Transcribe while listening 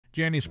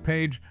Janis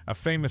Paige, a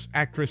famous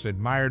actress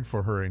admired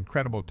for her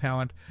incredible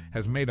talent,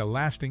 has made a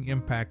lasting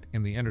impact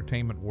in the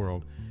entertainment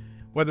world.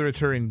 Whether it's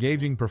her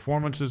engaging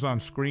performances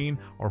on screen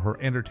or her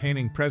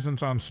entertaining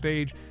presence on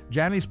stage,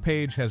 Janis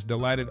Paige has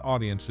delighted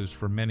audiences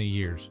for many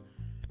years.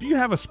 Do you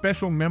have a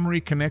special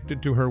memory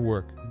connected to her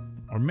work?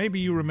 Or maybe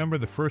you remember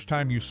the first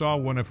time you saw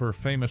one of her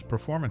famous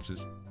performances?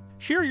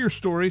 Share your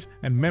stories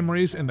and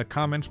memories in the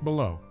comments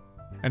below.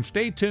 And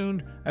stay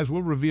tuned as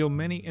we'll reveal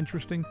many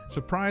interesting,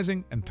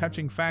 surprising, and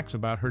touching facts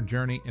about her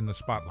journey in the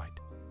spotlight.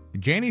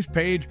 Janis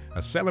Paige,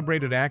 a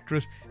celebrated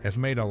actress, has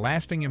made a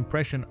lasting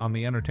impression on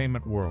the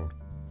entertainment world.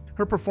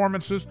 Her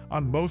performances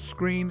on both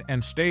screen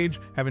and stage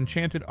have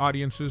enchanted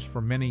audiences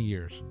for many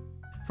years.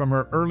 From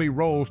her early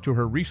roles to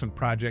her recent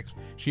projects,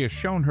 she has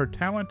shown her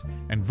talent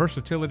and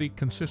versatility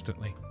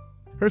consistently.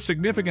 Her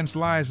significance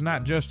lies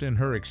not just in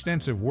her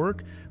extensive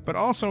work, but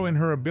also in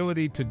her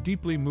ability to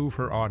deeply move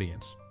her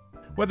audience.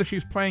 Whether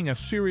she's playing a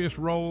serious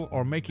role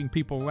or making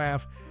people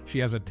laugh, she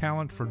has a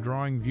talent for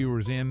drawing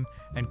viewers in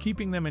and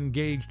keeping them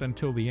engaged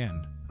until the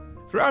end.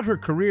 Throughout her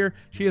career,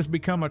 she has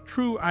become a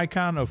true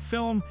icon of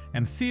film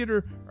and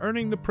theater,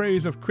 earning the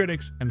praise of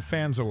critics and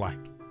fans alike.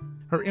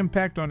 Her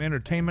impact on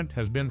entertainment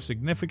has been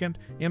significant,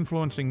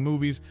 influencing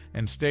movies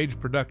and stage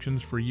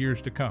productions for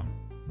years to come.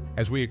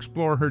 As we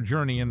explore her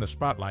journey in the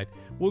spotlight,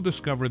 we'll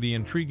discover the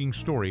intriguing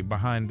story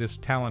behind this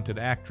talented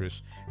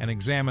actress and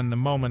examine the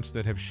moments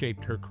that have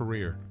shaped her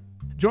career.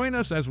 Join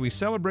us as we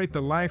celebrate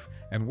the life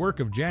and work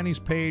of Janis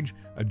Paige,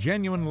 a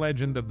genuine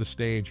legend of the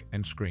stage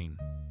and screen.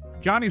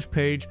 Janis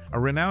Paige, a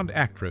renowned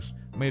actress,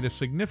 made a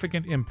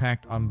significant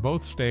impact on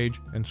both stage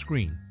and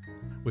screen.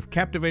 With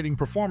captivating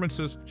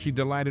performances, she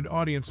delighted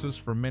audiences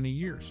for many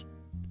years.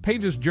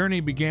 Paige's journey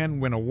began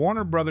when a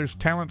Warner Brothers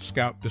talent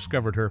scout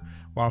discovered her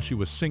while she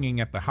was singing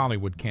at the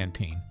Hollywood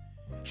Canteen.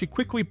 She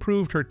quickly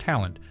proved her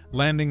talent,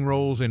 landing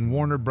roles in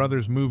Warner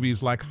Brothers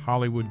movies like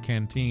Hollywood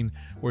Canteen,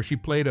 where she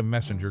played a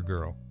messenger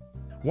girl.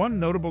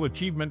 One notable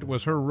achievement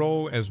was her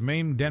role as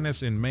Mame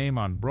Dennis in Mame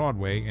on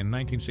Broadway in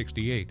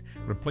 1968,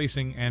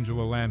 replacing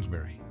Angela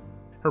Lansbury.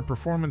 Her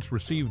performance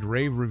received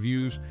rave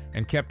reviews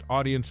and kept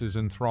audiences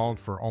enthralled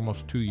for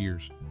almost 2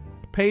 years.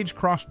 Paige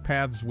crossed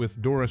paths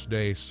with Doris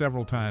Day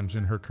several times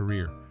in her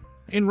career.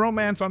 In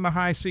Romance on the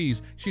High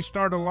Seas, she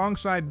starred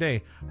alongside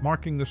Day,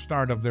 marking the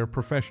start of their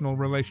professional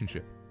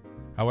relationship.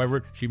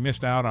 However, she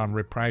missed out on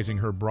reprising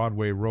her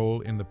Broadway role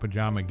in The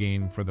Pajama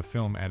Game for the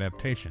film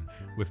adaptation,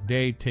 with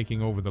Day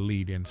taking over the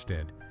lead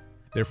instead.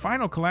 Their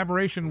final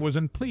collaboration was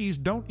in Please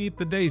Don't Eat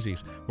the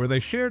Daisies, where they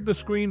shared the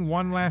screen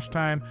one last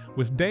time,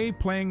 with Day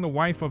playing the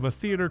wife of a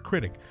theater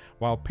critic,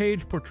 while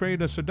Paige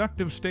portrayed a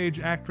seductive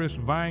stage actress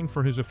vying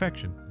for his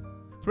affection.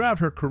 Throughout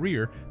her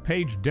career,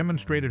 Paige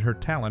demonstrated her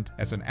talent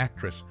as an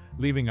actress,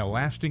 leaving a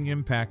lasting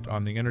impact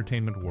on the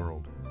entertainment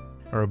world.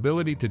 Her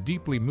ability to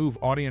deeply move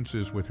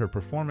audiences with her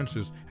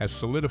performances has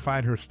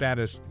solidified her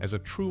status as a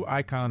true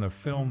icon of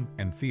film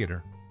and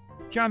theater.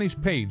 Janis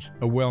Paige,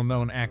 a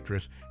well-known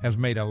actress, has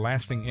made a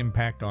lasting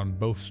impact on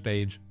both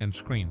stage and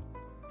screen.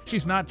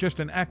 She's not just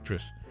an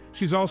actress.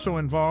 She's also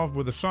involved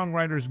with the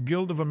Songwriters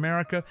Guild of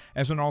America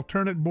as an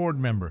alternate board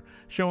member,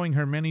 showing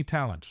her many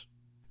talents.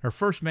 Her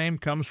first name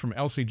comes from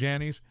Elsie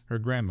Janis, her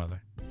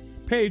grandmother.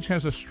 Paige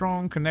has a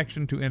strong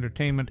connection to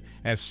entertainment,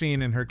 as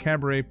seen in her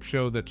cabaret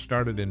show that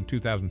started in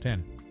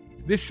 2010.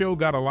 This show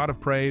got a lot of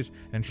praise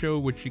and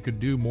showed what she could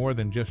do more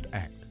than just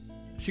act.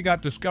 She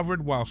got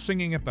discovered while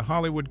singing at the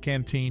Hollywood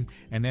Canteen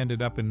and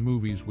ended up in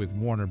movies with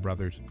Warner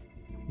Brothers.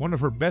 One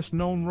of her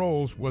best-known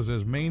roles was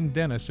as Mame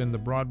Dennis in the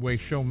Broadway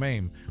show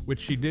Mame,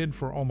 which she did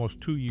for almost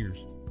 2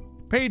 years.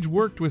 Paige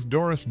worked with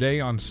Doris Day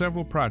on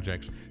several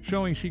projects,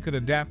 showing she could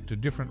adapt to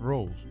different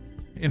roles.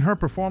 In her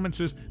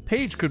performances,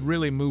 Paige could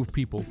really move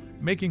people,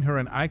 making her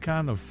an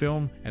icon of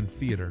film and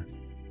theater.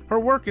 Her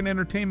work in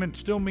entertainment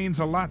still means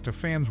a lot to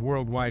fans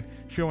worldwide,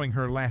 showing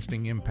her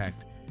lasting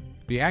impact.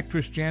 The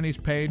actress Janis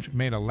Paige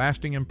made a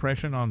lasting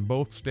impression on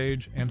both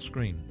stage and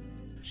screen.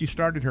 She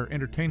started her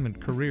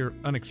entertainment career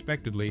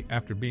unexpectedly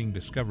after being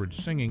discovered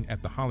singing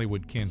at the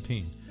Hollywood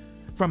Canteen.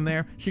 From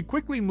there, she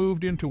quickly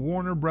moved into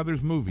Warner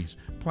Brothers movies,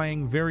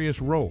 playing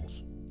various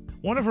roles.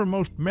 One of her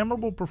most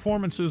memorable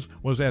performances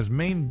was as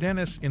Mame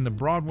Dennis in the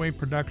Broadway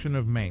production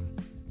of Mame.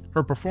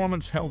 Her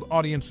performance held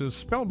audiences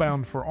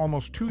spellbound for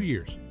almost 2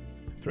 years.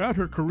 Throughout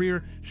her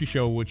career, she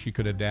showed what she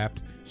could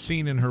adapt,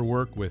 seen in her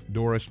work with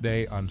Doris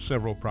Day on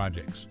several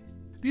projects.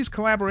 These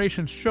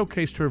collaborations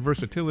showcased her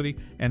versatility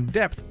and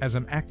depth as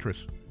an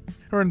actress.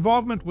 Her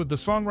involvement with the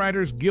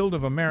Songwriters Guild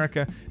of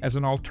America as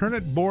an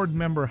alternate board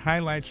member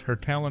highlights her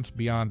talents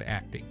beyond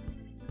acting.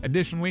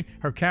 Additionally,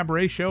 her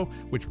cabaret show,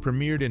 which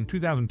premiered in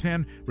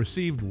 2010,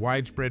 received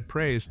widespread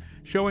praise,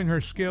 showing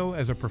her skill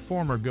as a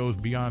performer goes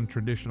beyond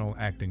traditional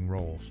acting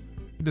roles.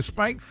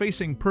 Despite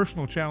facing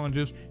personal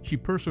challenges, she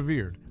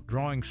persevered,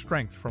 drawing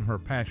strength from her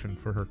passion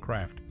for her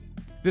craft.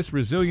 This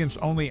resilience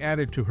only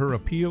added to her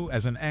appeal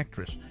as an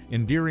actress,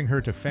 endearing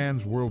her to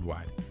fans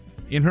worldwide.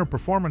 In her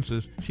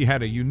performances, she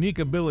had a unique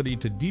ability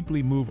to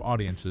deeply move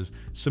audiences,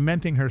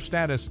 cementing her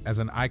status as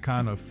an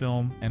icon of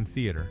film and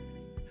theater.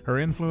 Her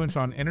influence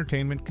on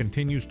entertainment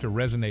continues to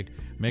resonate,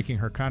 making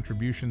her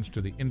contributions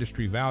to the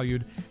industry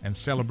valued and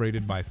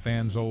celebrated by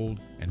fans old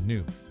and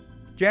new.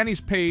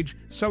 Janis Paige,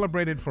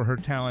 celebrated for her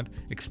talent,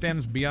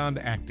 extends beyond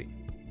acting.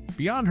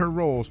 Beyond her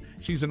roles,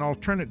 she's an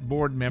alternate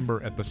board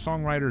member at the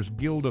Songwriters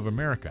Guild of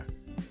America.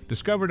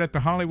 Discovered at the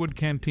Hollywood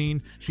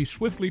Canteen, she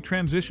swiftly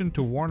transitioned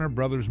to Warner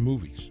Brothers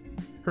movies.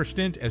 Her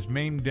stint as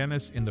Mame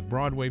Dennis in the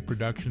Broadway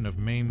production of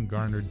Mame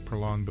garnered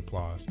prolonged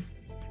applause.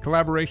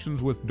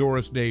 Collaborations with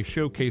Doris Day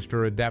showcased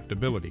her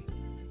adaptability.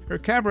 Her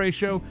cabaret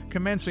show,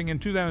 commencing in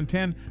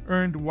 2010,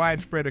 earned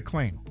widespread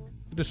acclaim.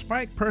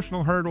 Despite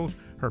personal hurdles,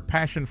 her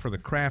passion for the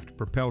craft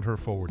propelled her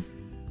forward.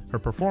 Her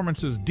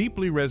performances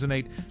deeply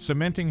resonate,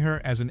 cementing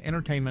her as an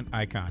entertainment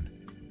icon.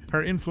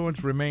 Her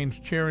influence remains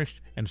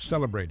cherished and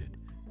celebrated.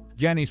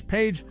 Janis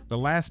Paige, the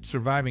last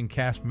surviving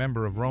cast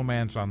member of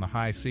Romance on the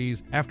High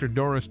Seas after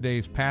Doris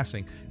Day's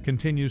passing,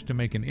 continues to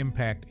make an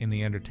impact in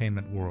the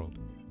entertainment world.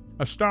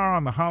 A star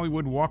on the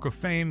Hollywood Walk of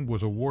Fame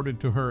was awarded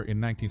to her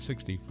in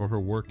 1960 for her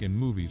work in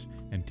movies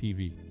and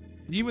TV.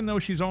 Even though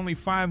she's only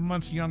 5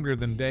 months younger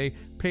than Day,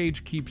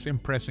 Paige keeps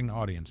impressing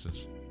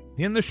audiences.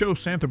 In the show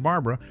Santa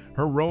Barbara,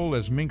 her role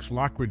as Minx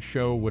Lockridge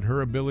showed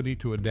her ability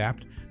to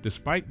adapt,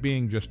 despite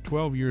being just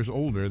 12 years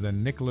older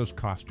than Nicholas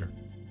Coster.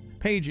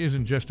 Paige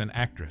isn't just an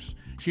actress.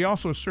 She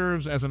also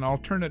serves as an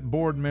alternate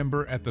board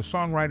member at the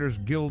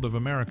Songwriters Guild of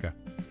America.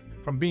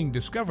 From being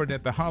discovered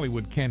at the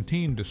Hollywood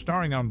Canteen to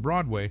starring on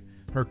Broadway,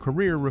 her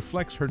career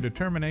reflects her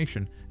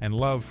determination and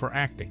love for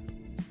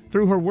acting.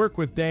 Through her work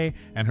with Day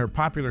and her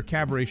popular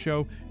cabaret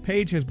show,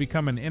 Paige has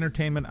become an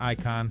entertainment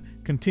icon,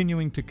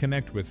 continuing to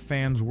connect with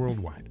fans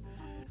worldwide.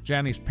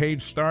 Janis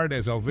Paige starred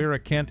as Elvira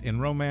Kent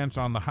in Romance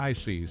on the High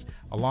Seas,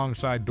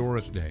 alongside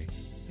Doris Day.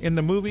 In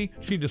the movie,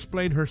 she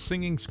displayed her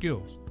singing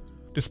skills.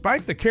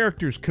 Despite the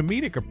character's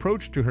comedic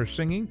approach to her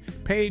singing,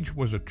 Paige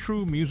was a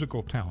true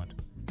musical talent.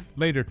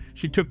 Later,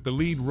 she took the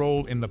lead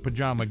role in The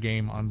Pajama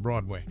Game on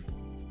Broadway.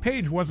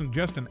 Paige wasn't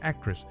just an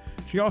actress,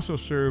 she also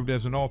served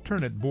as an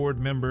alternate board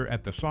member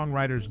at the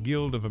Songwriters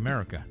Guild of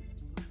America.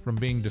 From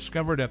being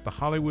discovered at the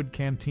Hollywood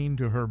Canteen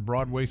to her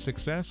Broadway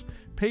success,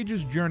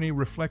 Paige's journey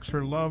reflects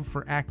her love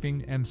for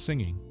acting and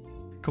singing.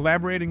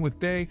 Collaborating with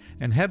Day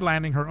and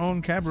headlining her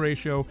own cabaret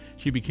show,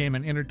 she became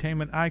an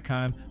entertainment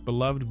icon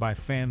beloved by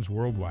fans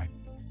worldwide.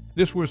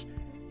 This was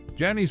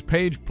Janis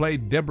Paige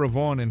played Deborah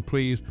Vaughan in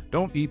Please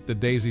Don't Eat the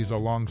Daisies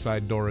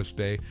alongside Doris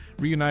Day,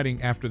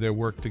 reuniting after their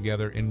work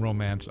together in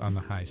Romance on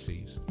the High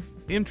Seas.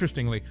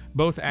 Interestingly,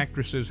 both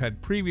actresses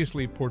had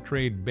previously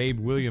portrayed Babe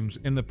Williams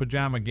in The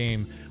Pajama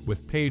Game,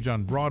 with Paige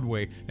on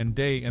Broadway and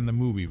Day in the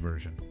movie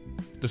version.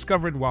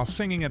 Discovered while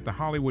singing at the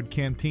Hollywood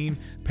Canteen,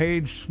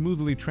 Paige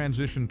smoothly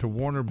transitioned to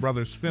Warner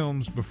Brothers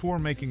films before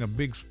making a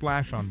big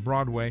splash on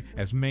Broadway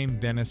as Mame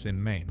Dennis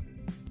in Mame.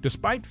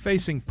 Despite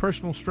facing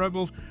personal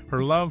struggles,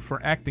 her love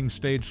for acting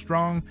stayed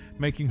strong,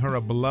 making her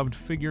a beloved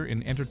figure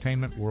in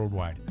entertainment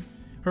worldwide.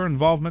 Her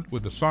involvement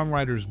with the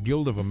Songwriters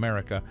Guild of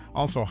America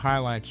also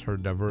highlights her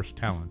diverse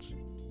talents.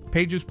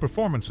 Paige's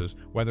performances,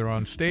 whether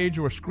on stage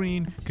or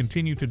screen,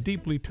 continue to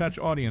deeply touch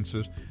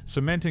audiences,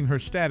 cementing her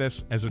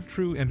status as a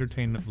true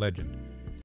entertainment legend.